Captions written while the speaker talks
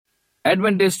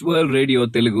Adventist World Radio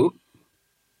Telugu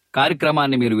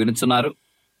కార్యక్రమాన్ని మీరు వినుచున్నారు.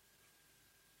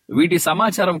 వీటి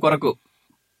సమాచారం కొరకు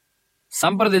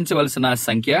సంప్రదించవలసిన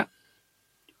సంఖ్య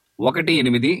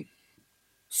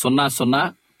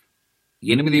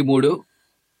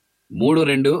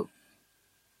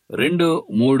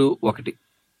 1-800-83-32-231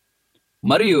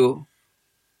 మరియు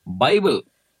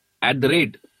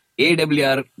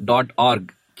bible@awr.org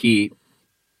కి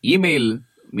ఈమెయిల్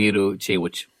మీరు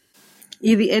చేయవచ్చు.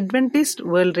 ఇది Adventist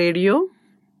World radio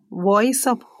voice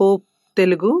of hope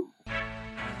Telugu.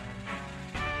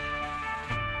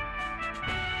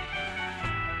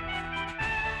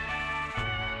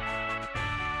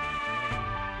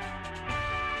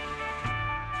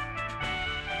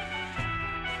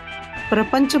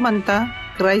 ప్రపంచమంతా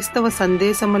క్రైస్తవ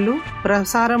సందేశములు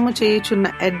ప్రసారము చేయుచున్న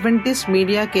అడ్వెంటిస్ట్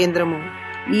మీడియా కేంద్రము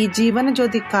ఈ జీవన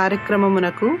జ్యోతి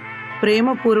కార్యక్రమమునకు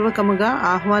ప్రేమపూర్వకముగా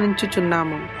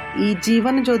ఆహ్వానించుచున్నాము. ఈ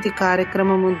జీవన జ్యోతి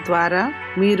కార్యక్రమము ద్వారా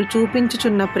మీరు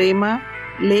చూపించుచున్న ప్రేమ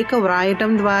లేఖ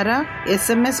వ్రాయటం ద్వారా,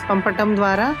 SMS పంపటం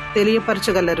ద్వారా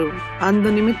తెలియపరచగలరు. అందు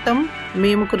నిమిత్తం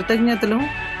మేము కృతజ్ఞతలు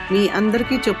మీ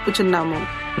అందరికీ చెప్పుచున్నాము.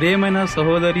 ప్రియమైన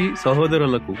సహోదరి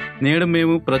సహోదరులకు, నేడు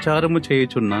మేము ప్రచారము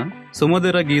చేయుచున్న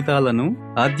సుమధుర గీతాలను,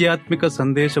 ఆధ్యాత్మిక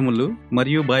సందేశములు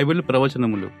మరియు బైబిల్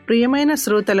ప్రవచనములు ప్రియమైన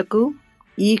శ్రోతలకు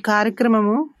ఈ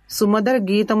కార్యక్రమము సుమధుర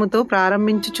గీతముతో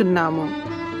ప్రారంభించుచున్నాము.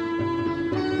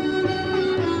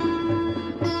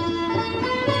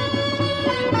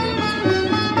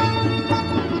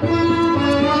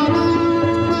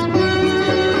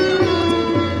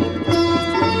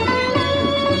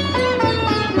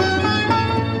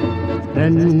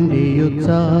 రండి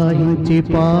ఉత్సాహించి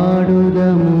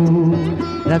పాడుదము,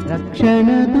 రక్షణ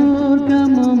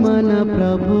దుర్గము మన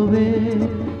ప్రభువే.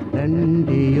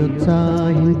 రండి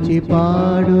ఉత్సాహించి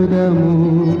పాడుదము,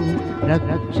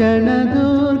 రక్షణ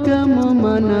దుర్గము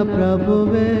మన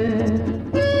ప్రభువే.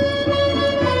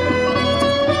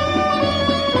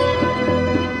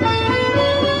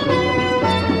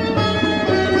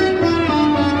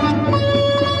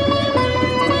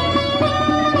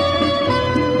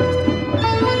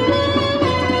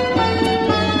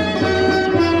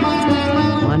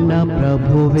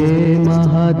 ప్రభువే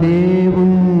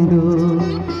మహాదేవుండు,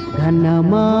 ఘన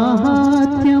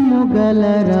మహాత్యము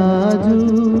గలరాజు.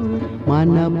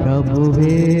 మన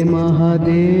ప్రభువే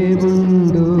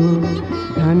మహాదేవుండు,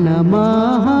 ఘన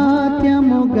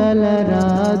మహాత్యము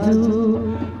గలరాజు.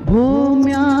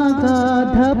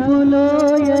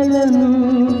 భూమ్యాగాధపులోయలను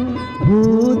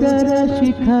భూధర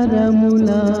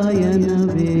శిఖరములాయనవే.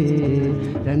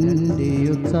 రండి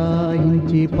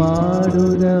ఉత్సాహించి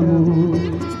పాడుదము,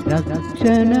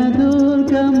 రక్షణ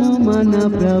దుర్గము మన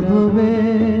ప్రభువే.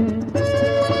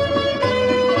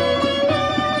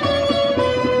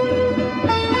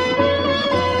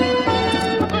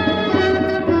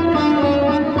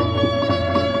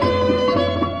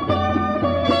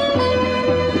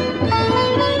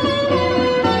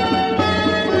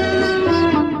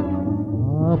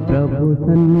 ఆ ప్రభు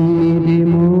సన్నిధి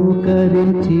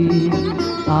మోకరించి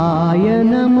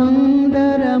ఆయన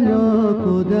ముందరమో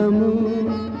కుదము.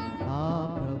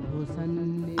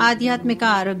 ఆధ్యాత్మిక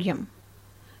ఆరోగ్యం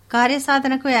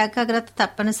కార్యసాధనకు ఏకాగ్రత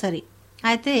తప్పనిసరి.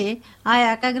 అయితే ఆ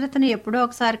ఏకాగ్రతను ఎప్పుడో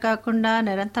ఒకసారి కాకుండా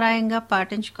నిరంతరాయంగా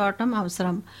పాటించుకోవటం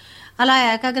అవసరం. అలా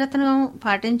ఏకాగ్రతను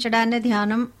పాటించడాన్నే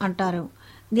ధ్యానం అంటారు.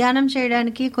 ధ్యానం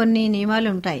చేయడానికి కొన్ని నియమాలు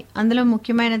ఉంటాయి. అందులో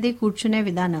ముఖ్యమైనది కూర్చునే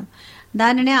విధానం.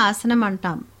 దానినే ఆసనం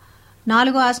అంటాం.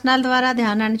 4 ఆసనాల ద్వారా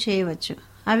ధ్యానాన్ని చేయవచ్చు.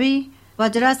 అవి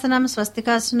వజ్రాసనం,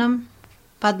 స్వస్తికాసనం,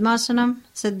 పద్మాసనం,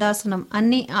 సిద్ధాసనం.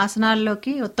 అన్ని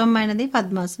ఆసనాల్లోకి ఉత్తమమైనది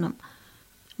పద్మాసనం.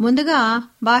 ముందుగా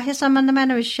బాహ్య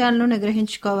సంబంధమైన విషయాలను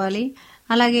నిగ్రహించుకోవాలి.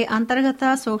 అలాగే అంతర్గత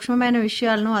సూక్ష్మమైన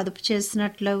విషయాలను అదుపు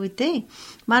చేసినట్లయితే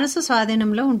మనసు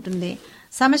స్వాధీనంలో ఉంటుంది.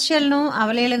 సమస్యలను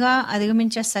అవలీలగా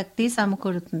అధిగమించే శక్తి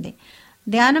సమకూరుతుంది.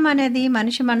 ధ్యానం అనేది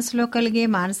మనిషి మనసులో కలిగే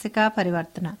మానసిక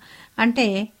పరివర్తన. అంటే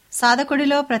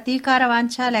సాధకుడిలో ప్రతీకార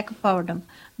వాంఛ లేకపోవడం,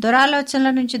 దురాలోచనల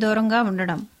నుంచి దూరంగా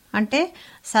ఉండడం, అంటే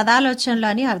సదాలోచనలు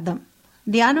అని అర్థం.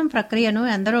 ధ్యానం ప్రక్రియను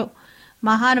ఎందరో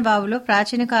మహానుభావులు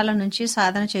ప్రాచీన కాలం నుంచి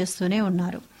సాధన చేస్తూనే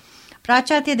ఉన్నారు.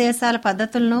 పాశ్చాత్య దేశాల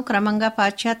పద్ధతులను క్రమంగా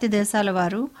పాశ్చాత్య దేశాల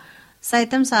వారు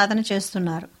సైతం సాధన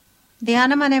చేస్తున్నారు.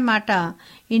 ధ్యానం అనే మాట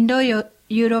ఇండో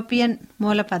యూరోపియన్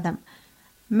మూలపదం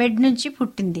మెడ్ నుంచి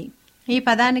పుట్టింది. ఈ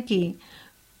పదానికి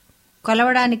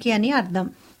కొలవడానికి అని అర్థం.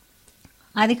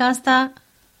 అది కాస్త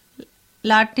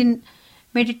లాటిన్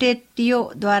మెడిటేటియో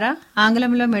ద్వారా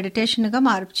ఆంగ్లంలో మెడిటేషన్గా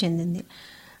మార్పు చెందింది.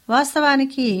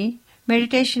 వాస్తవానికి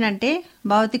మెడిటేషన్ అంటే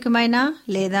భౌతికమైన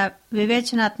లేదా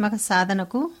వివేచనాత్మక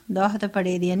సాధనకు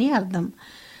దోహదపడేది అని అర్థం.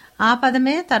 ఆ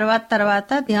పదమే తర్వాత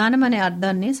ధ్యానం అనే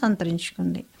అర్థాన్ని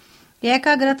సంతరించుకుంది.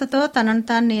 ఏకాగ్రతతో తనను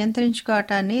తాను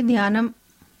నియంత్రించుకోవటాన్ని ధ్యానం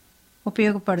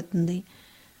ఉపయోగపడుతుంది.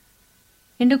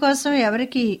 ఇందుకోసం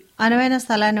ఎవరికి అనువైన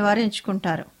స్థలాన్ని వారు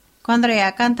ఎంచుకుంటారు. కొందరు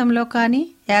ఏకాంతంలో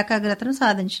కానీ ఏకాగ్రతను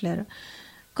సాధించలేరు.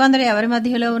 కొందరు ఎవరి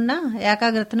మధ్యలో ఉన్నా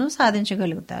ఏకాగ్రతను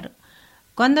సాధించగలుగుతారు.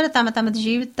 కొందరు తమ తమ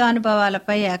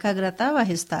జీవితానుభవాలపై ఏకాగ్రత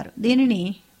వహిస్తారు.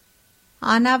 దీనిని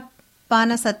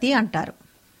ఆనాపానసతి అంటారు.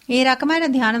 ఈ రకమైన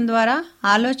ధ్యానం ద్వారా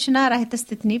ఆలోచన రహిత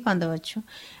స్థితిని పొందవచ్చు.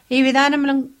 ఈ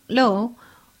విధానంలో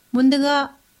ముందుగా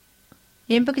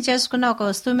ఎంపిక చేసుకున్న ఒక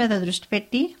వస్తువు మీద దృష్టి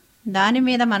పెట్టి దాని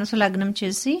మీద మనసు లగ్నం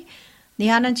చేసి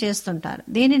ధ్యానం చేస్తుంటారు.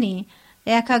 దీనిని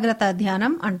ఏకాగ్రత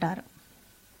ధ్యానం అంటారు.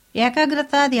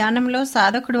 ఏకాగ్రత ధ్యానంలో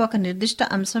సాధకుడు ఒక నిర్దిష్ట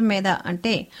అంశం మీద,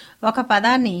 అంటే ఒక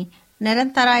పదాన్ని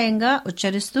నిరంతరాయంగా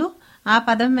ఉచ్చరిస్తూ ఆ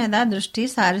పదం మీద దృష్టి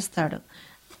సారిస్తాడు.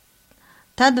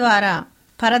 తద్వారా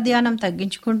పరధ్యానం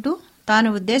తగ్గించుకుంటూ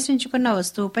తాను ఉద్దేశించుకున్న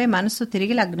వస్తువుపై మనస్సు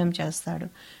తిరిగి లగ్నం చేస్తాడు.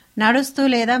 నడుస్తూ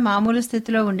లేదా మామూలు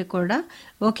స్థితిలో ఉండి కూడా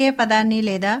ఒకే పదాన్ని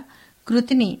లేదా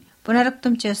కృతిని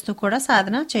పునరుక్తం చేస్తూ కూడా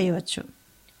సాధన చేయవచ్చు.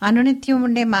 అనునిత్యం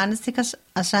ఉండే మానసిక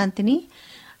అశాంతిని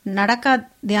నడక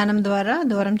ధ్యానం ద్వారా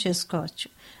దూరం చేసుకోవచ్చు.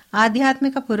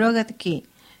 ఆధ్యాత్మిక పురోగతికి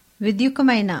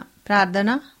విద్యుక్తమైన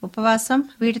ప్రార్థన, ఉపవాసం,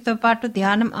 వీటితో పాటు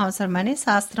ధ్యానం అవసరమని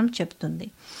శాస్త్రం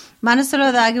చెబుతుంది.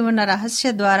 మనసులో దాగి ఉన్న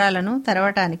రహస్య ద్వారాలను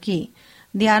తెరవటానికి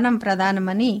ధ్యానం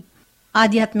ప్రధానమని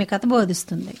ఆధ్యాత్మికత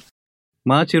బోధిస్తుంది.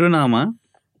 మా చిరునామా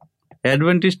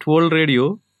Adventist World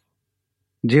Radio,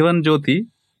 Jeevan Jyoti,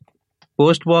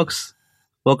 post box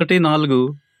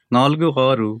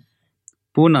 1446,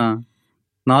 Poona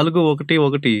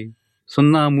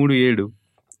 411037.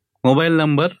 Mobile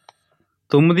number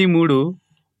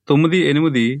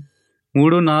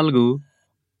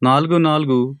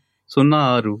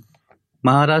 9398344406,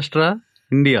 Maharashtra,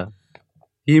 India.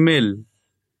 Email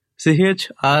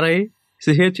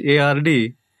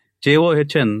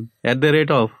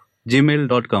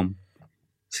chhardjohn@gmail.com.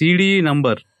 CDE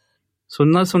number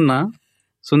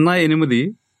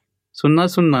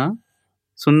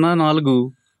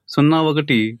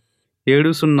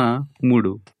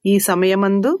 0000004001 ఈ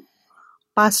సమయమందు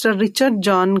పాస్టర్ రిచర్డ్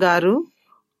జాన్ గారు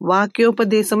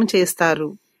వాక్యోపదేశం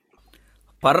చేస్తారు.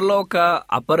 పరలోక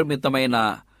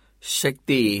అపరిమితమైన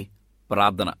శక్తి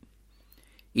ప్రార్థన.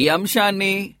 ఈ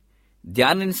అంశాన్ని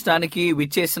ధ్యానించడానికి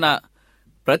విచ్చేసిన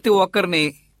ప్రతి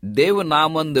ఒక్కరిని దేవుని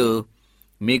నామందు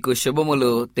మీకు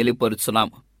శుభములు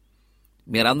తెలియపరుచున్నాము.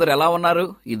 మీరందరూ ఎలా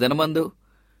ఉన్నారు? ఈ దినమందు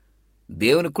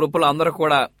దేవుని కృపలో అందరూ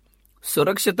కూడా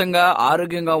సురక్షితంగా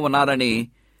ఆరోగ్యంగా ఉన్నారని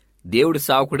దేవుడి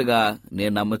సేవకుడిగా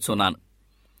నేను నమ్ముచున్నాను.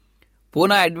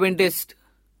 పూనా అడ్వెంటిస్ట్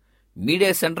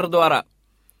మీడియా సెంటర్ ద్వారా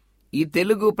ఈ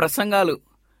తెలుగు ప్రసంగాలు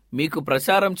మీకు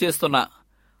ప్రచారం చేస్తున్న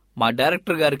మా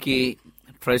డైరెక్టర్ గారికి,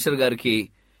 ట్రెషరర్ గారికి,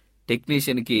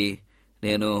 టెక్నీషియన్కి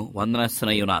నేను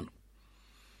వందనస్తున్నాను.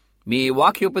 మీ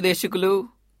వాక్యోపదేశకులు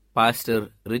పాస్టర్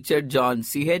రిచర్డ్ జాన్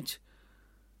సిహెచ్.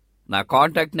 నా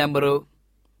కాంటాక్ట్ నెంబరు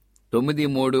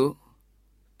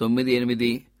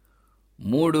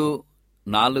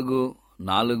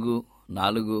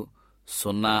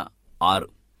 9398384446.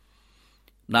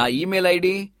 నా ఈమెయిల్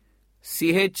ఐడి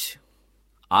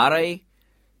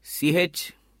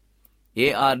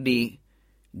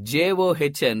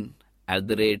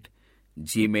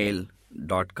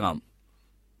CHRICHARDJOHN@gmail.com.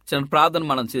 చిన్న ప్రార్థన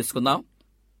మనం చేసుకుందాం.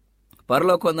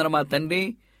 పరలోకమందున్న మా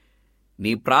తండ్రి,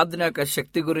 నీ ప్రార్థన యొక్క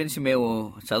శక్తి గురించి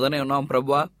మేము చదవనే ఉన్నాం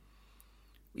ప్రభువా.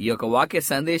 ఈ యొక్క వాక్య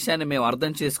సందేశాన్ని మేము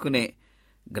అర్థం చేసుకునే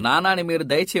జ్ఞానాన్ని మీరు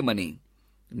దయచేయమని,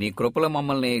 నీ కృపలో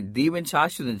మమ్మల్ని దీవించి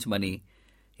ఆశీర్వదించమని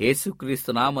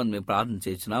యేసుక్రీస్తు నామమున మేము ప్రార్థన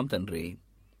చేస్తున్నాం తండ్రి.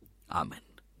 Amen.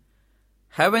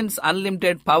 Heaven's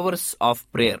unlimited powers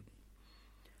of prayer.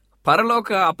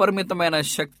 పరలోక అపరిమితమైన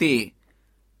శక్తి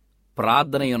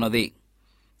ప్రార్థన ఉన్నది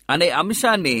అనే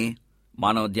అంశాన్ని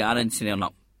మనం ధ్యానించి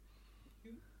ఉన్నాం.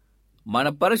 మన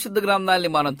పరిశుద్ధ గ్రంథాన్ని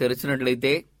మనం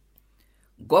తెరిచినట్లయితే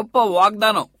గొప్ప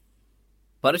వాగ్దానం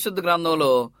పరిశుద్ధ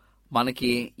గ్రంథంలో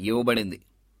మనకి ఇవ్వబడింది.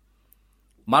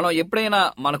 మనం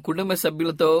ఎప్పుడైనా మన కుటుంబ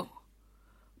సభ్యులతో,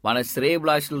 మన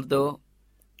శ్రేయభిలాషులతో,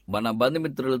 మన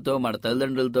బంధుమిత్రులతో, మన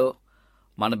తల్లిదండ్రులతో,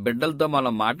 మన బిడ్డలతో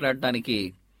మనం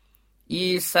మాట్లాడటానికి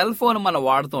ఈ సెల్ ఫోన్ మనం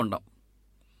వాడుతూ ఉంటాం.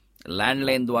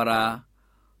 ల్యాండ్లైన్ ద్వారా,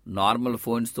 నార్మల్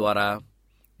ఫోన్స్ ద్వారా,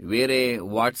 వేరే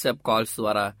వాట్సాప్ కాల్స్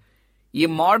ద్వారా, ఈ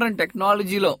మోడర్న్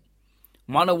టెక్నాలజీలో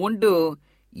మనం ఉంటూ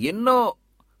ఎన్నో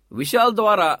విషయాల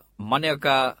ద్వారా మన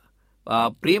యొక్క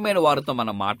ప్రియమైన వారితో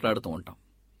మనం మాట్లాడుతూ ఉంటాం.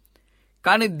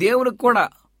 కానీ దేవునికి కూడా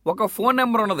ఒక ఫోన్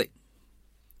నెంబర్ ఉన్నది.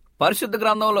 పరిశుద్ధ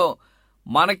గ్రంథంలో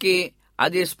మనకి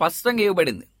అది స్పష్టంగా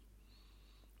ఇవ్వబడింది.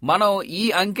 మనం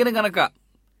ఈ అంకెను గనక,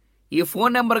 ఈ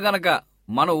ఫోన్ నెంబర్ గనక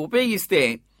మనం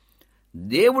ఉపయోగిస్తే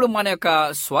దేవుడు మన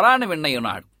యొక్క స్వరాన్ని విన్నై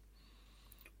ఉన్నాడు.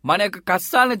 మన యొక్క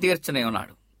కష్టాలను తీర్చనే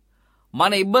ఉన్నాడు.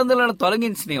 మన ఇబ్బందులను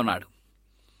తొలగించనే ఉన్నాడు.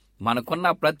 మనకున్న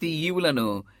ప్రతి ఈవులను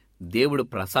దేవుడు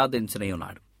ప్రసాదించనే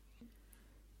ఉన్నాడు.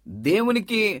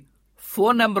 దేవునికి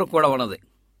ఫోన్ నెంబర్ కూడా ఉన్నది.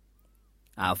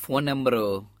 ఆ ఫోన్ నెంబరు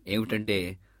ఏమిటంటే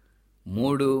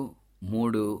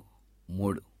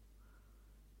 333.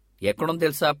 ఎక్కడుంది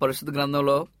తెలుసా? పరిశుద్ధ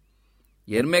గ్రంథంలో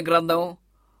యెర్మీయా గ్రంథం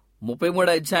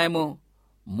 33వ అధ్యాయము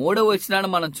 3వ వచనాన్ని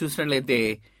మనం చూసినట్లయితే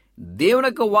దేవుని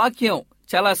యొక్క వాక్యం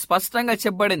చాలా స్పష్టంగా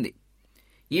చెప్పబడింది.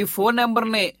 ఈ ఫోన్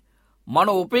నెంబర్ని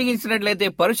మనం ఉపయోగించినట్లయితే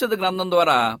పరిశుద్ధ గ్రంథం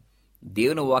ద్వారా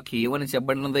దేవుని వాక్యం ఏమని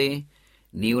చెప్పబడినది?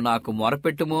 నీవు నాకు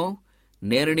మొరపెట్టుము,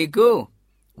 నేను నీకు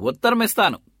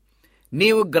ఉత్తరమిస్తాను.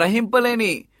 నీవు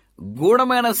గ్రహింపలేని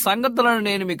గూఢమైన సంగతులను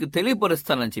నేను మీకు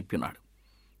తెలియపరుస్తానని చెప్పినాడు.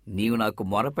 నీవు నాకు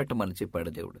మొరపెట్టమని చెప్పాడు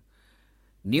దేవుడు.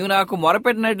 నీవు నాకు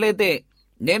మొరపెట్టినట్లయితే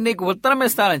నేను నీకు ఉత్తరం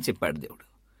ఇస్తానని చెప్పాడు దేవుడు.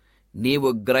 నీవు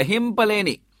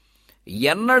గ్రహింపలేని,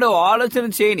 ఎన్నడూ ఆలోచన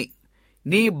చేయని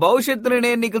నీ భవిష్యత్తుని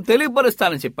నేను నీకు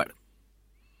తెలియపరుస్తానని చెప్పాడు.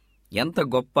 ఎంత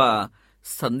గొప్ప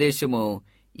సందేశము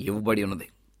ఇవ్వబడి ఉన్నది.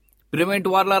 ప్రియమైన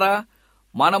వారులారా,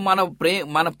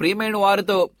 మన ప్రియమైన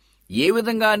వారితో ఏ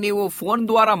విధంగా నీవు ఫోన్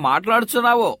ద్వారా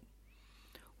మాట్లాడుతున్నావో,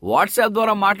 వాట్సాప్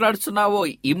ద్వారా మాట్లాడుతున్నావో,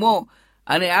 ఇమో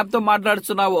అనే యాప్తో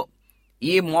మాట్లాడుతున్నావో,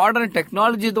 ఈ మోడర్న్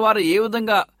టెక్నాలజీ ద్వారా ఏ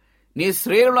విధంగా నీ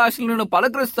శ్రేయోభిలాషులను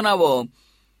పలకరిస్తున్నావో,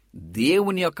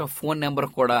 దేవుని యొక్క ఫోన్ నెంబర్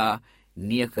కూడా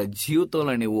నీ యొక్క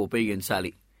జీవితంలో నీవు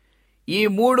ఉపయోగించాలి. ఈ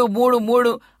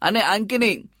 333 అనే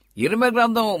అంకిని యెర్మీయా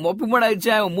గ్రంథం 33వ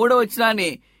అధ్యాయం 3వ వచనాన్ని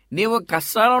నీవు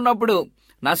కష్టాలు ఉన్నప్పుడు,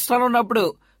 నష్టాలు ఉన్నప్పుడు,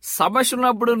 సమస్యలు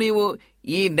ఉన్నప్పుడు నీవు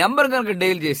ఈ నెంబర్ కనుక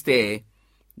డైల్ చేస్తే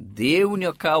దేవుని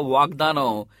యొక్క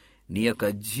వాగ్దానం నీ యొక్క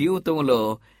జీవితంలో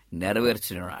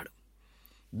నెరవేర్చున్నాడు.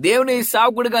 దేవుని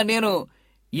సేవకుడిగా నేను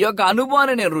ఈ యొక్క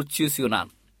అనుభవాన్ని నేను రుచి చూసి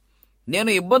ఉన్నాను. నేను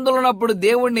ఇబ్బందులు ఉన్నప్పుడు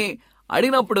దేవుణ్ణి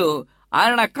అడిగినప్పుడు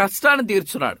ఆయన నా కష్టాన్ని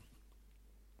తీర్చున్నాడు.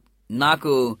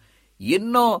 నాకు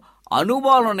ఎన్నో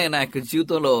అనుభవాలు ఉన్నాయి నా యొక్క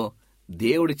జీవితంలో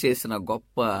దేవుడు చేసిన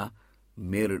గొప్ప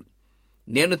మేలుడు.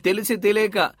 నేను తెలిసి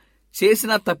తెలియక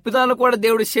చేసిన తప్పిదాలు కూడా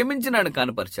దేవుడు క్షమించినాడు,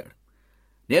 కనపరిచాడు.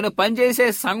 నేను పనిచేసే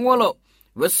సంఘంలో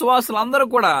విశ్వాసులందరూ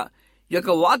కూడా ఈ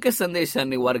యొక్క వాక్య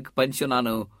సందేశాన్ని వారికి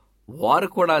పంచున్నాను. వారు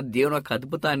కూడా దేవుని యొక్క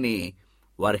అద్భుతాన్ని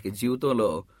వారికి జీవితంలో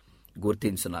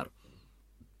గుర్తించున్నారు.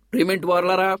 ప్రియమైన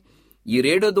వారులారా, ఈ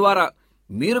రేడియో ద్వారా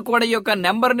మీరు కూడా ఈ యొక్క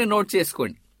నెంబర్ని నోట్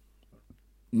చేసుకోండి.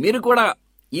 మీరు కూడా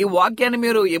ఈ వాక్యాన్ని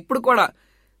మీరు ఎప్పుడు కూడా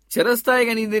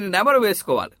చిరస్థాయిగా దీన్ని నెంబర్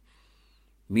వేసుకోవాలి.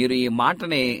 మీరు ఈ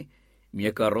మాటని మీ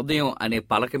యొక్క హృదయం అనే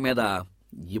పలక మీద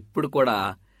ఎప్పుడు కూడా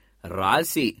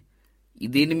రాసి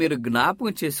దీన్ని మీరు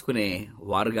జ్ఞాపకం చేసుకునే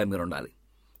వారుగా మీరు ఉండాలి.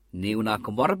 నీవు నాకు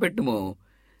మొరపెట్టుము,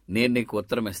 నేను నీకు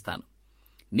ఉత్తరం ఇస్తాను.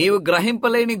 నీవు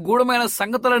గ్రహింపలేని గూఢమైన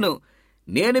సంగతులను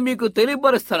నేను మీకు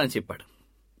తెలియపరుస్తానని చెప్పాడు.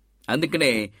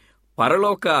 అందుకనే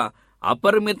పరలోక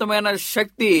అపరిమితమైన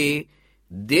శక్తి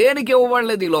దేనికి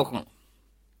ఇవ్వబడలేదు ఈ లోకం,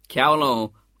 కేవలం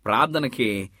ప్రార్థనకి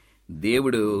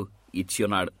దేవుడు ఇచ్చి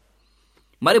ఉన్నాడు.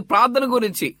 మరి ప్రార్థన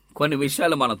గురించి కొన్ని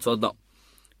విషయాలు మనం చూద్దాం.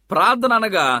 ప్రార్థన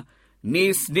అనగా నీ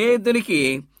స్నేహితునికి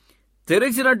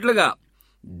తెరిచినట్లుగా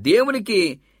దేవునికి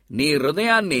నీ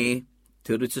హృదయాన్ని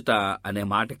తెరుచుట అనే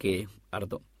మాటకి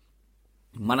అర్థం.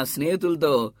 మన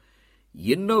స్నేహితులతో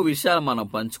ఎన్నో విషయాలు మనం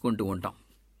పంచుకుంటూ ఉంటాం.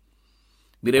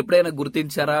 మీరు ఎప్పుడైనా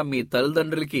గుర్తించారా? మీ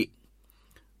తల్లిదండ్రులకి,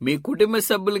 మీ కుటుంబ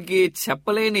సభ్యులకి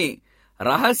చెప్పలేని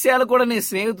రహస్యాలు కూడా నీ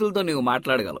స్నేహితులతో నీవు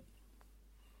మాట్లాడగలవు.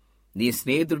 నీ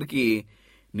స్నేహితుడికి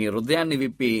నీ హృదయాన్ని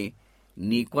విప్పి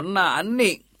నీకున్న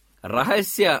అన్ని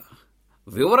రహస్య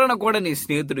వివరణ కూడా నీ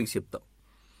స్నేహితుడికి చెప్తావు.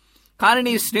 కానీ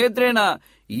నీ స్నేహితుడైన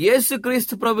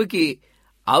యేసుక్రీస్తు ప్రభుకి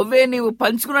అవే నీవు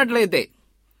పంచుకున్నట్లయితే,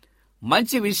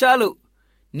 మంచి విషయాలు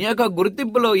నీ యొక్క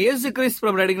గుర్తింపులో యేసుక్రీస్తు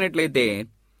ప్రభుని అడిగినట్లయితే,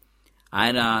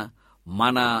 ఆయన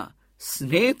మన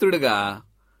స్నేహితుడిగా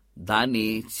దాన్ని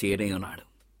చేరి ఉన్నాడు.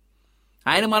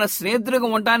 ఆయన మన స్నేహితుడిగా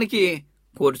ఉండటానికి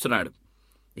కోరుచున్నాడు.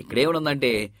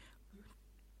 ఇక్కడేముందంటే,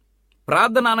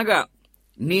 ప్రార్థన అనగా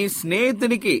నీ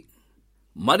స్నేహితునికి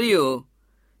మరియు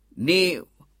నీ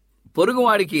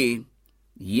పొరుగువాడికి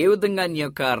ఏ విధంగా నీ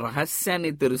యొక్క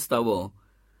రహస్యాన్ని తెరుస్తావో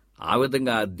ఆ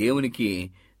విధంగా దేవునికి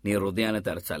నీ హృదయాన్ని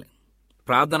తెరచాలి.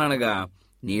 ప్రార్థన అనగా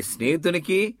నీ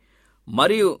స్నేహితునికి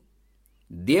మరియు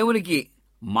దేవునికి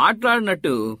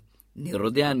మాట్లాడినట్టు నీ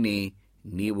హృదయాన్ని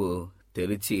నీవు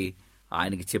తెరిచి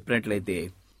ఆయనకి చెప్పినట్లయితే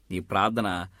నీ ప్రార్థన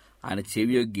ఆయన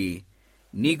చెవియొగ్గి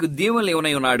నీకు దీవెనలు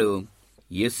ఇవ్వనై ఉన్నాడు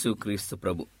యేసుక్రీస్తు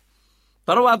ప్రభు.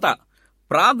 తరువాత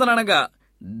ప్రార్థన అనగా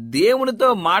దేవునితో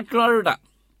మాట్లాడుట.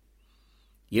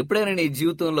 ఎప్పుడైనా నీ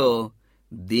జీవితంలో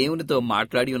దేవునితో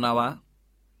మాట్లాడి ఉన్నావా?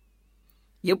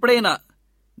 ఎప్పుడైనా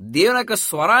దేవుని యొక్క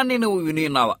స్వరాన్ని నువ్వు విని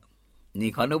ఉన్నావా?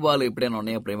 నీకు అనుభవాలు ఎప్పుడైనా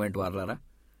ఉన్నాయా? ప్రేమేంటి వారులారా,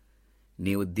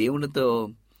 నీవు దేవునితో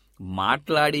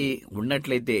మాట్లాడి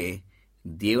ఉన్నట్లయితే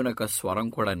దేవుని యొక్క స్వరం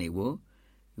కూడా నీవు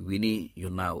విని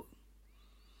ఉన్నావు.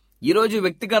 ఈరోజు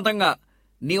వ్యక్తిగతంగా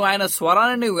నీవు ఆయన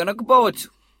స్వరాన్ని నీవు వినకపోవచ్చు,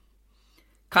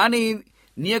 కానీ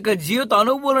నీ యొక్క జీవిత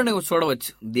అనుభవాలు నువ్వు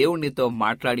చూడవచ్చు. దేవుడు నీతో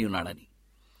మాట్లాడి ఉన్నాడని,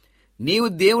 నీవు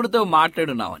దేవుడితో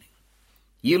మాట్లాడున్నావని.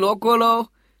 ఈ లోకంలో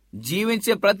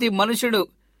జీవించే ప్రతి మనుషుడు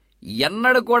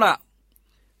ఎన్నడూ కూడా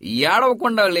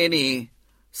ఏడవకుండా లేని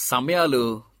సమయాలు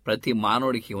ప్రతి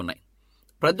మానవుడికి ఉన్నాయి.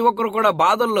 ప్రతి ఒక్కరు కూడా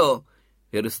బాధల్లో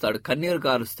ఎరుస్తాడు, కన్నీరు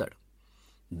కారుస్తాడు.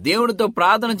 దేవుడితో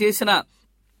ప్రార్థన చేసిన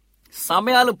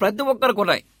సమయాలు ప్రతి ఒక్కరికి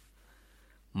ఉన్నాయి.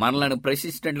 మనల్ని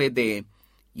ప్రశ్నించినట్లయితే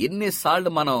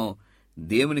ఎన్నిసార్లు మనం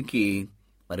దేవునికి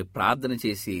ప్రార్థన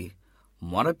చేసి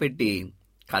మొరపెట్టి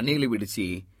కన్నీళ్లు విడిచి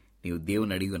నీవు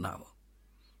దేవుని అడిగి ఉన్నావు.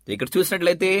 ఇక్కడ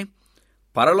చూసినట్లయితే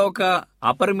పరలోక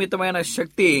అపరిమితమైన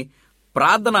శక్తి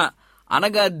ప్రార్థన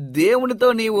అనగా దేవునితో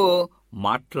నీవు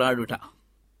మాట్లాడుట,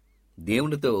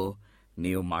 దేవునితో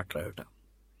నీవు మాట్లాడుట.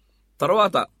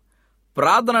 తర్వాత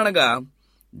ప్రార్థన అనగా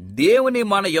దేవుని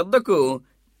మన యొద్దకు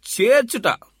చేర్చుట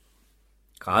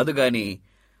కాదు గాని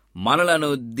మనలను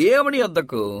దేవుని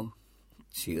యొద్దకు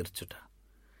చేర్చుట.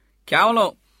 కేవలం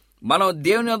మనం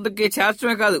దేవుని యొద్దకి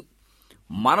చేర్చడమే కాదు,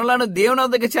 మనలను దేవుని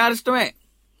యొద్దకి చేర్చడమే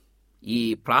ఈ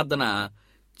ప్రార్థన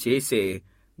చేసే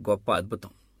గొప్ప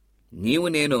అద్భుతం. నీవు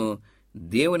నేను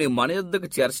దేవుని మన యొద్దకు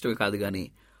చేర్చడమే కాదు కానీ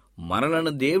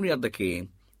మనలను దేవుని యొద్దకి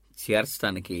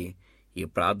చేర్చడానికి ఈ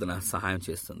ప్రార్థన సహాయం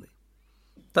చేస్తుంది.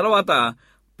 తర్వాత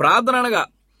ప్రార్థన అనగా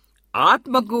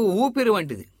ఆత్మకు ఊపిరి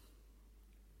వంటిది.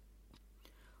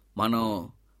 మనం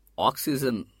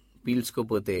ఆక్సిజన్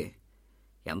పీల్చుకోపోతే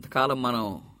ఎంతకాలం మనం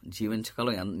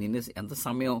జీవించగలం? ఎంత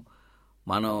సమయం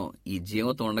మనం ఈ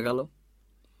జీవితం ఉండగలం?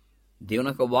 దేవుని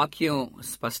యొక్క వాక్యం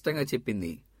స్పష్టంగా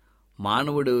చెప్పింది,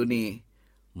 మానవుడిని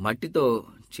మట్టితో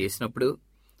చేసినప్పుడు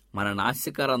మన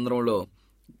నాసికారంధ్రంలో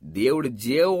దేవుడు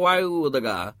జీవవాయువు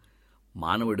ఉదగా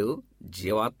మానవుడు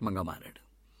జీవాత్మగా మారాడు.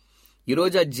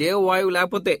 ఈరోజు ఆ జీవవాయువు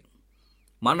లేకపోతే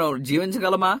మనం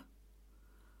జీవించగలమా?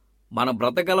 మనం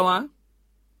బ్రతకగలమా?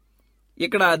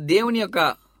 ఇక్కడ దేవుని యొక్క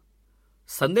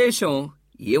సందేశం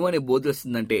ఏమని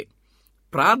బోధిస్తుందంటే,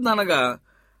 ప్రార్థన అనగా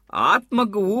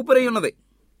ఆత్మకు ఊపిరి ఉన్నది,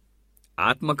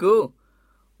 ఆత్మకు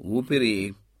ఊపిరి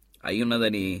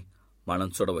అయ్యున్నదని మనం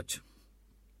చూడవచ్చు.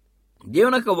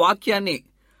 దేవుని యొక్క వాక్యాన్ని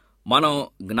మనం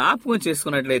జ్ఞాపకం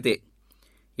చేసుకున్నట్లయితే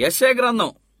యెషయా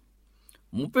గ్రంథం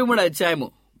 33 అధ్యాయము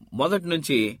 1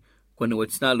 నుంచి కొన్ని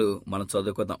వచనాలు మనం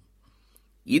చదువుకుందాం.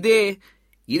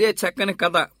 ఇదే చక్కని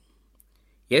కథ.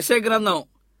 యెషయా గ్రంథం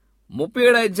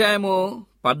 37 అధ్యాయము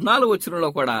 14 వచనంలో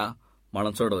కూడా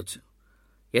మనం చూడవచ్చు.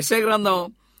 యెషయా గ్రంథం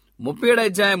 37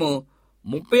 అధ్యాయము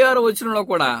 36 వచనంలో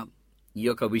కూడా ఈ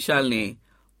యొక్క విషయాల్ని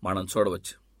మనం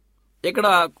చూడవచ్చు. ఇక్కడ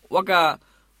ఒక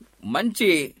మంచి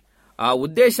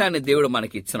ఉద్దేశాన్ని దేవుడు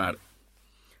మనకి ఇచ్చినాడు.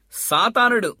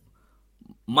 సాతానుడు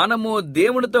మనము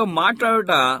దేవుడితో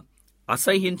మాట్లాడుట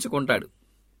అసహ్యించుకుంటాడు.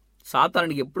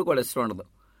 సాతానుడికి ఎప్పుడు కూడా ఇష్టం ఉండదు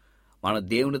మనం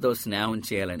దేవునితో స్నేహం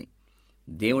చేయాలని,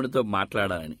 దేవునితో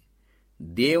మాట్లాడాలని,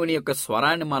 దేవుని యొక్క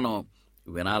స్వరాన్ని మనం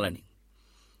వినాలని.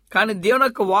 కానీ దేవుని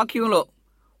యొక్క వాక్యంలో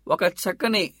ఒక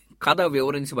చక్కని కథ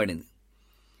వివరించబడింది.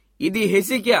 ఇది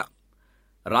హెసికియా,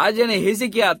 రాజైన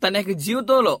హెసికియా తన యొక్క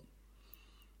జీవితంలో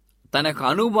తన యొక్క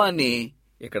అనుభవాన్ని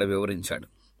ఇక్కడ వివరించాడు.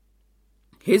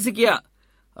 హెసికియా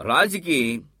రాజుకి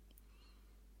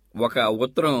ఒక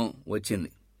ఉత్తరం వచ్చింది.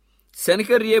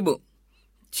 సెనకెర్యేబు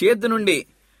చేతి నుండి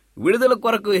విడుదల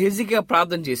కొరకు హెసికియా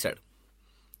ప్రార్థన చేశాడు.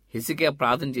 హెసికియా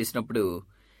ప్రార్థన చేసినప్పుడు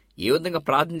ఏ విధంగా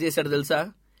ప్రార్థన చేశాడు తెలుసా?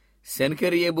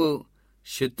 సెనకెర్యేబు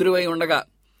శత్రువై ఉండగా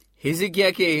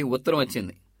హెసికియాకి ఉత్తరం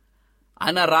వచ్చింది.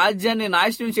 ఆయన రాజ్యాన్ని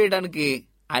నాశనం చేయడానికి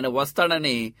ఆయన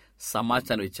వస్తాడని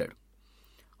సమాచారం ఇచ్చాడు.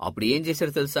 అప్పుడు ఏం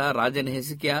చేశాడు తెలుసా? రాజైన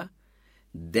హెసికియా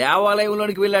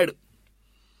దేవాలయంలోనికి వెళ్ళాడు.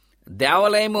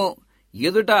 దేవాలయము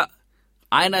ఎదుట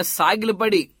ఆయన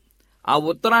సాగిలపడి ఆ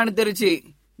ఉత్తరాన్ని తెరిచి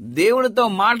దేవునితో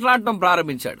మాట్లాడటం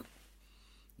ప్రారంభించాడు.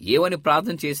 ఏమని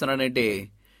ప్రార్థన చేస్తున్నాడంటే,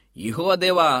 యెహోవా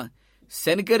దేవా,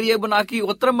 సెనకెర్యేబు నాకు ఈ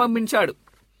ఉత్తరం పంపించాడు,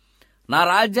 నా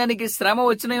రాజ్యానికి శ్రమ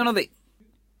వచ్చినై ఉన్నది.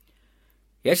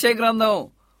 యెషయా గ్రంథం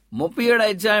 37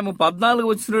 అధ్యాయము 14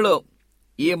 వచనంలో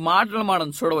ఈ మాటలు మనం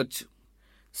చూడవచ్చు.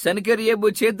 సెనకెర్యేబు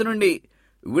చేతి నుండి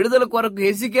విడుదల కొరకు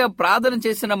హెసికియా ప్రార్థన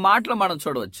చేసిన మాటలు మనం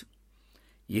చూడవచ్చు.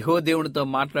 యెహోవా దేవునితో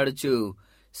మాట్లాడుచు,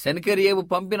 సెనకెర్యేబు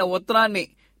పంపిన ఉత్తరాన్ని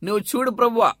నువ్వు చూడు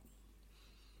ప్రభువా,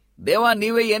 దేవా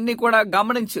నీవే ఎన్ని కూడా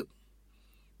గమనించు,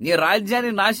 నీ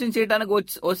రాజ్యాన్ని నాశనం చేయడానికి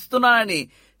వస్తున్నానని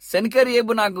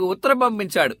సెనకెర్యేబు నాకు ఉత్తరం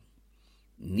పంపించాడు,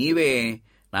 నీవే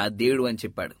నా దేవుడు అని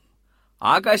చెప్పాడు.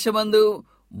 ఆకాశమందు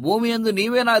భూమి యందు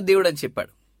నీవే నా దేవుడు అని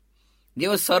చెప్పాడు.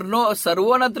 నీవు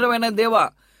సర్వోన్నతమైన దేవా,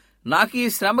 నాకు ఈ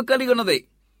శ్రమ కలిగి ఉన్నది,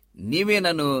 నీవే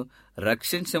నన్ను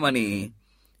రక్షించమని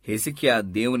హెసికియా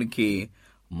దేవునికి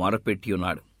మొరపెట్టి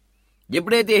ఉన్నాడు.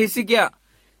 ఎప్పుడైతే హెసికియా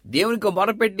దేవునికి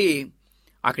మొరపెట్టి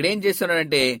అక్కడేం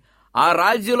చేస్తున్నాడంటే ఆ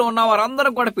రాజ్యంలో ఉన్న వారందరూ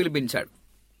కూడా పిలిపించాడు.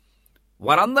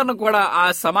 వారందరిని కూడా ఆ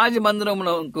సమాజ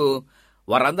మందిరంకు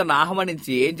వారందరిని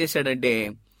ఆహ్వానించి ఏం చేశాడంటే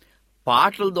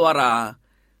పాటల ద్వారా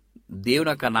దేవుని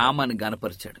యొక్క నామాన్ని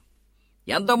గణపరిచాడు.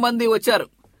 ఎంతోమంది వచ్చారు,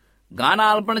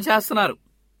 గానార్పణ చేస్తున్నారు,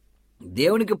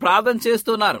 దేవునికి ప్రార్థన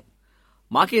చేస్తున్నారు.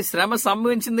 మాకు ఈ శ్రమ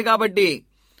సంభవించింది కాబట్టి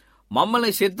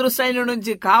మమ్మల్ని శత్రు సైన్యం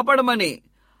నుంచి కాపాడమని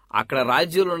అక్కడ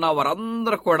రాజ్యంలో ఉన్న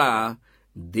వారందరూ కూడా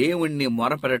దేవుణ్ణి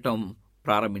మొరపెట్టడం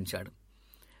ప్రారంభించాడు.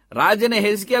 రాజైన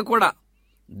హెజ్కియా కూడా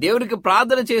దేవునికి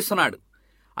ప్రార్థన చేస్తున్నాడు.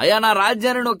 అయ్యా, నా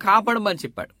రాజ్యాన్ని నువ్వు కాపాడమని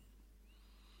చెప్పాడు.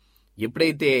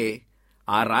 ఎప్పుడైతే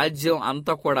ఆ రాజ్యం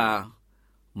అంతా కూడా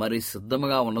మరి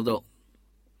సిద్ధంగా ఉన్నదో,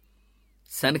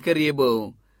 సెనకెరీబు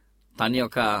తన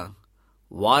యొక్క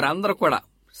వారందరూ కూడా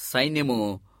సైన్యము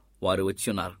వారు వచ్చి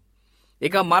ఉన్నారు.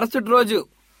 ఇక మరుసటి రోజు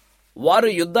వారు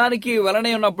యుద్ధానికి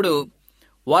వెళ్ళనే ఉన్నప్పుడు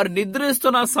వారు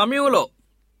నిద్రిస్తున్న సమయంలో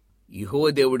యెహోవా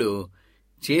దేవుడు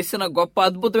చేసిన గొప్ప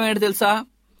అద్భుతం ఏంటి తెలుసా?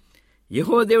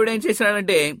 యెహోవా దేవుడు ఏం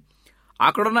చేశాడంటే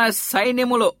అక్కడున్న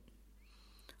సైన్యములో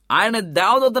ఆయన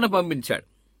దేవదూతను పంపించాడు.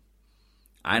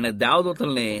 ఆయన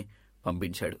దేవదూతల్ని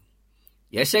పంపించాడు.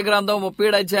 యెషయా గ్రంథం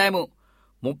 37 అధ్యాయము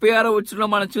 36 వచనంలో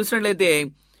మనం చూసినట్లయితే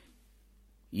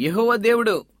యెహోవా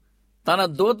దేవుడు తన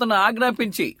దూతను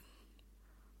ఆజ్ఞాపించి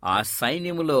ఆ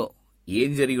సైన్యములో ఏం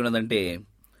జరిగి ఉన్నదంటే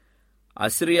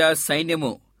అసిరియా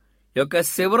సైన్యము యొక్క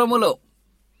శిబిరములో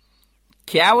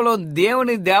కేవలం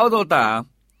దేవుని దేవదూత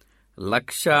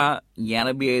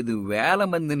 185,000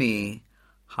 మందిని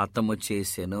హతము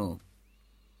చేసెను.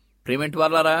 ప్రియమైన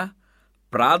వారలారా,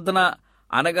 ప్రార్థన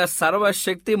అనగా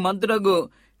సర్వశక్తి మంతుడగు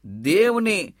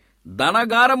దేవుని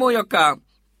ధనగారము యొక్క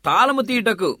తాళము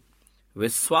తీయటకు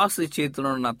విశ్వాస చేతిలో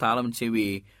ఉన్న తాళం చెవి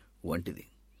వంటిది.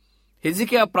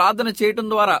 హెజ్కియా ప్రార్థన చేయటం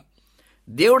ద్వారా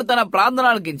దేవుడు తన ప్రార్థన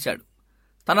ఆలకించాడు.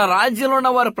 తన రాజ్యంలో ఉన్న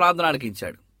వారు ప్రార్థన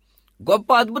ఆలకించాడు. గొప్ప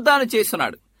అద్భుతాన్ని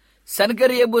చేస్తున్నాడు.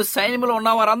 సెనకెరీబు సైన్యంలో ఉన్న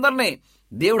వారందరినీ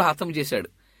దేవుడు హతం చేశాడు.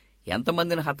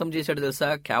 ఎంతమందిని హతం చేశాడు తెలుసా?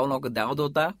 కేవలం ఒక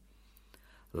దేవదూత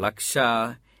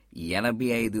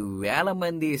 185,000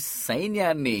 మంది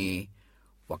సైన్యాన్ని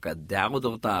ఒక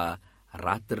దేవదూత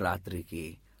రాత్రికి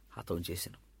హతం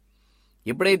చేశాను.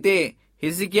 ఎప్పుడైతే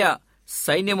హెజ్కియా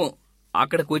సైన్యము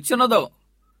అక్కడికి వచ్చినదో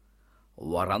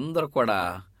వారందరూ కూడా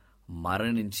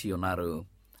మరణించి ఉన్నారు.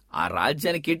 ఆ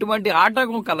రాజ్యానికి ఎటువంటి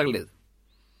ఆటంకం కలగలేదు.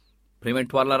 ప్రియమైన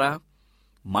వారలారా,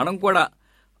 మనం కూడా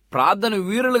ప్రార్థన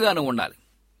వీరులుగానే ఉండాలి,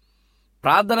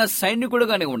 ప్రార్థన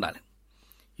సైనికుడుగానే ఉండాలి.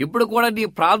 ఇప్పుడు కూడా నీ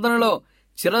ప్రార్థనలో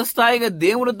చిరస్థాయిగా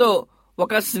దేవునితో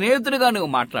ఒక స్నేహితుడిగా నువ్వు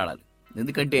మాట్లాడాలి.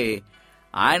 ఎందుకంటే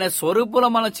ఆయన స్వరూపంలో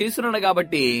మనం చేస్తున్నాడు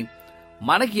కాబట్టి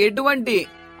మనకి ఎటువంటి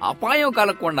అపాయం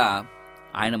కలగకుండా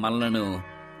ఆయన మనలను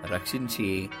రక్షించి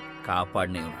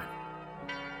కాపాడినే ఉన్నాడు.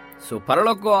 సో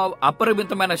పరలోక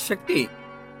అపరిమితమైన శక్తి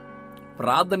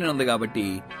ప్రార్థన ఉంది కాబట్టి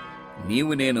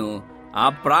నీవు నేను ఆ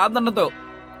ప్రార్థనతో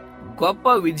గొప్ప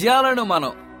విజయాలను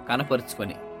మనం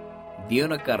కనపరుచుకొని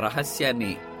దేవుని యొక్క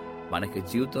రహస్యాన్ని మనకి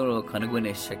జీవితంలో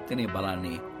కనుగొనే శక్తిని,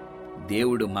 బలాన్ని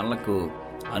దేవుడు మనకు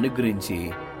అనుగ్రహించి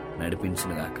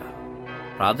నడిపించునుగాక.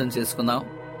 ప్రార్థన చేసుకుందాం.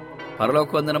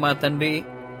 పరలోకవందన మా తండ్రి,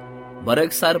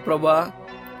 మరొకసారి ప్రభా,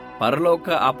 పరలోక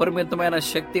అపరిమితమైన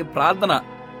శక్తి ప్రార్థన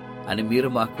అని మీరు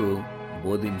మాకు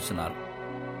బోధించున్నారు.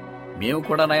 మేము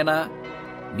కూడా నాయనా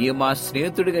నీ మా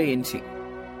స్నేహితుడిగా ఎంచి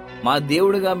మా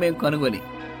దేవుడిగా మేము కనుగొని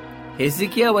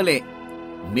హెజ్కియా వలె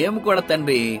మేము కూడా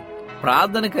తండ్రి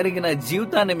ప్రార్థన కలిగిన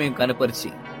జీవితాన్ని మేము కనపరిచి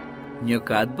నీ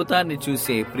యొక్క అద్భుతాన్ని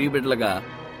చూసే ప్రియబిడ్డలుగా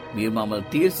మీరు మమ్మల్ని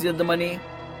తీర్చిదిద్దమని,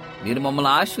 మీరు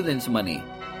మమ్మల్ని ఆశీర్వదించమని,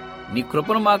 నీ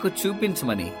కృపను మాకు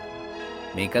చూపించమని,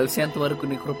 మేము కలిసేంత వరకు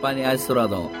నీ కృపాని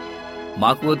ఆశీర్వాదం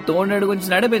మాకు తోడు గురించి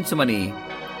నడిపించమని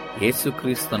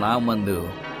యేసుక్రీస్తు నామమందు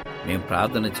మేము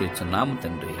ప్రార్థన చేస్తున్నాము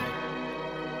తండ్రి.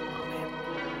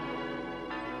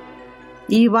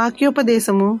 ఈ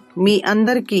వాక్యోపదేశము మీ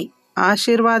అందరికీ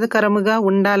ఆశీర్వాదకరముగా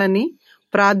ఉండాలని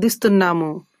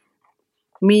ప్రార్థిస్తున్నాము.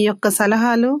 మీ యొక్క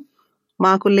సలహాలు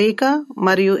మాకు లేఖ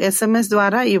మరియు SMS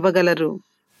ద్వారా ఇవ్వగలరు.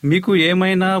 మీకు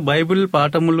ఏమైనా బైబిల్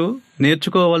పాఠములు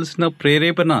నేర్చుకోవలసిన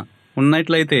ప్రేరేపణ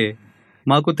ఉన్నట్లయితే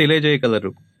మాకు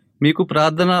తెలియజేయగలరు. మీకు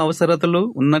ప్రార్థన అవసరతలు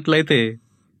ఉన్నట్లయితే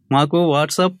మాకు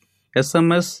వాట్సాప్,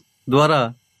 SMS ద్వారా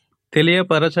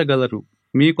తెలియపరచగలరు.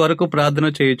 మీ కొరకు ప్రార్థన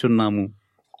చేయుచున్నాము.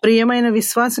 ప్రియమైన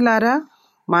విశ్వాసులారా,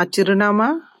 మా చిరునామా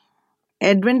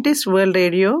Adventist World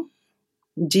Radio,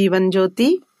 Jeevan Jyoti,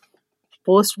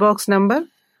 post box number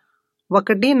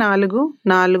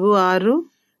 1446,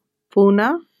 Poona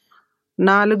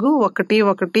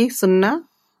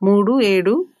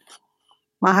 411037,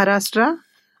 Maharashtra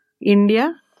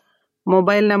India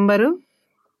mobile number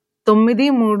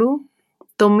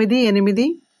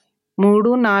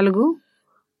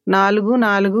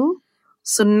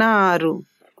 9339344406.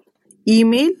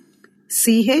 Email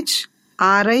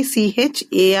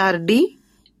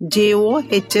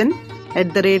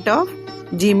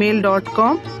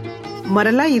richardjohn@gmail.com.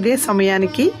 మరలా ఇదే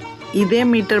సమయానికి ఇదే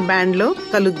మీటర్ బ్యాండ్లో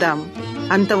కలుద్దాం.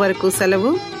 అంతవరకు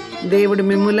సెలవు. దేవుడు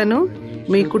మిమ్ములను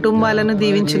మీ కుటుంబాలను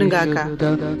దీవించునుగాక.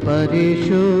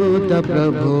 పరిశుద్ధ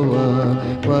ప్రభువా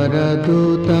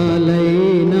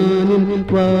వరదూతలైనా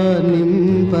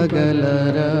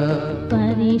నింపగలరా?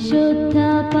 పరిశుద్ధ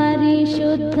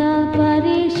పరిశుద్ధ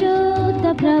పరిశుద్ధ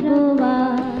ప్రభువా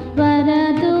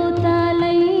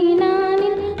వరదూతలైనా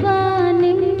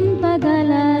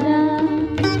నింపగలరా?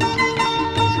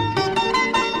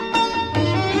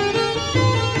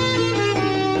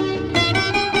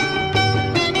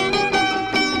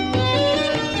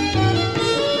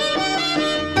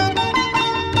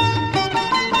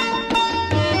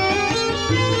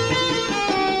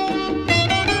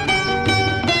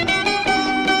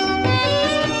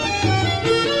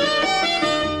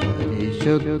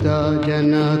 శుద్ధ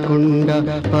జనకుండ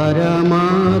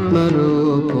పరమాత్మ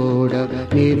రూపుడ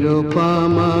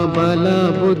నిరుపమ బల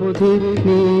బుద్ధి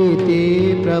నీతి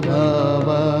ప్రభావ.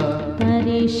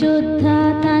 పరిశుద్ధ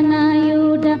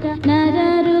తనయుడ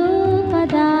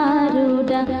నరరూపదారుడ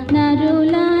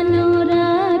నరులను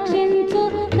రక్షించు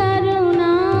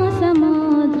కరుణా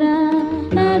సముద్ర.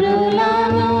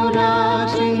 నరులను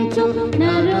రక్షించు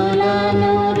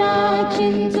నరులను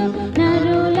రక్షించు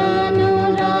నరులను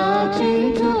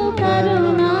రక్షించు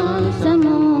కరుణా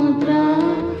సముద్ర.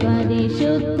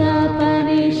 పరిశుద్ధ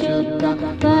పరిశుద్ధ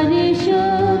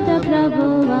పరిశుద్ధ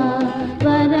ప్రభువా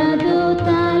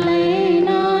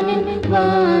వరదూతలైనా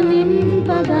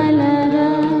నింపగలరా?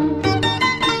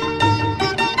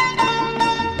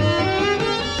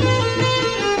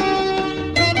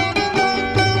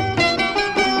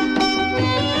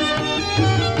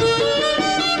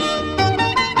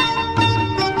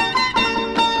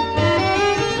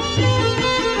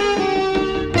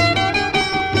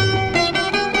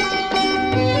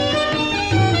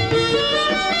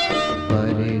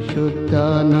 పరిశుద్ధ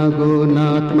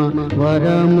నగునాత్మ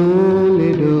వరమూలిరునాత్మ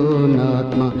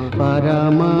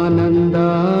పరమానంద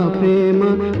ప్రేమ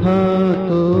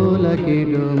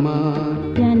హాతోలకిడుమా.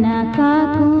 జనక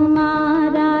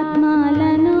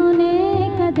కుమారాత్మలను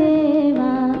నేక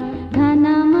దేవా ఘన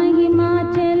మహిమ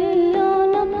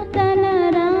చెల్లును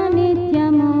తనరా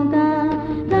నిత్యముగా.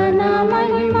 ఘన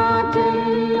మహిమ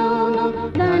చెల్లును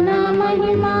ఘన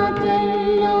మహిమ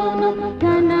చెల్లును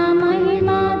ఘన మహిమ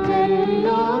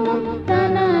చెల్లును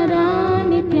తనరా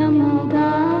నిత్యముగా.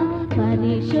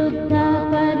 పరిశుద్ధ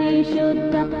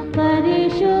పరిశుద్ధ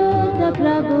పరిశుద్ధ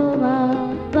ప్రభువా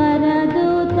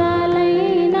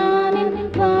వరదూతలైనా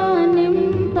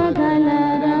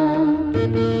నింపగలరా?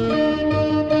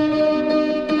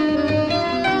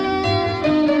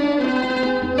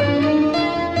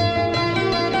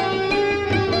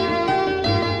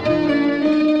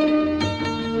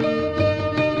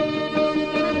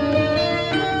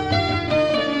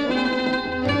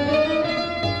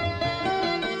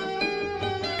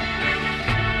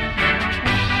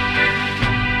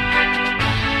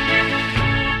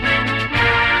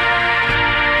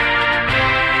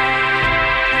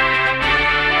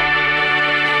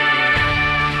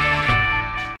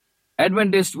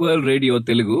 అడ్వెంటిస్ట్ వరల్డ్ రేడియో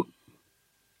తెలుగు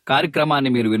కార్యక్రమాన్ని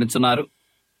మీరు వినుచున్నారు.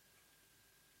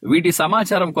 వీటి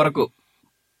సమాచారం కొరకు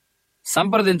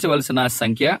సంప్రదించవలసిన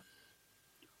సంఖ్య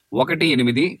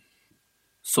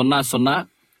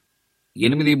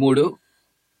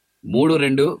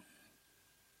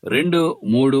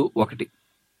 1800833231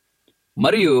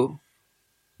 మరియు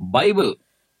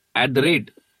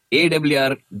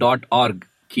bible@awr.org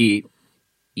కి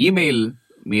ఈమెయిల్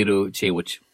మీరు చేయవచ్చు.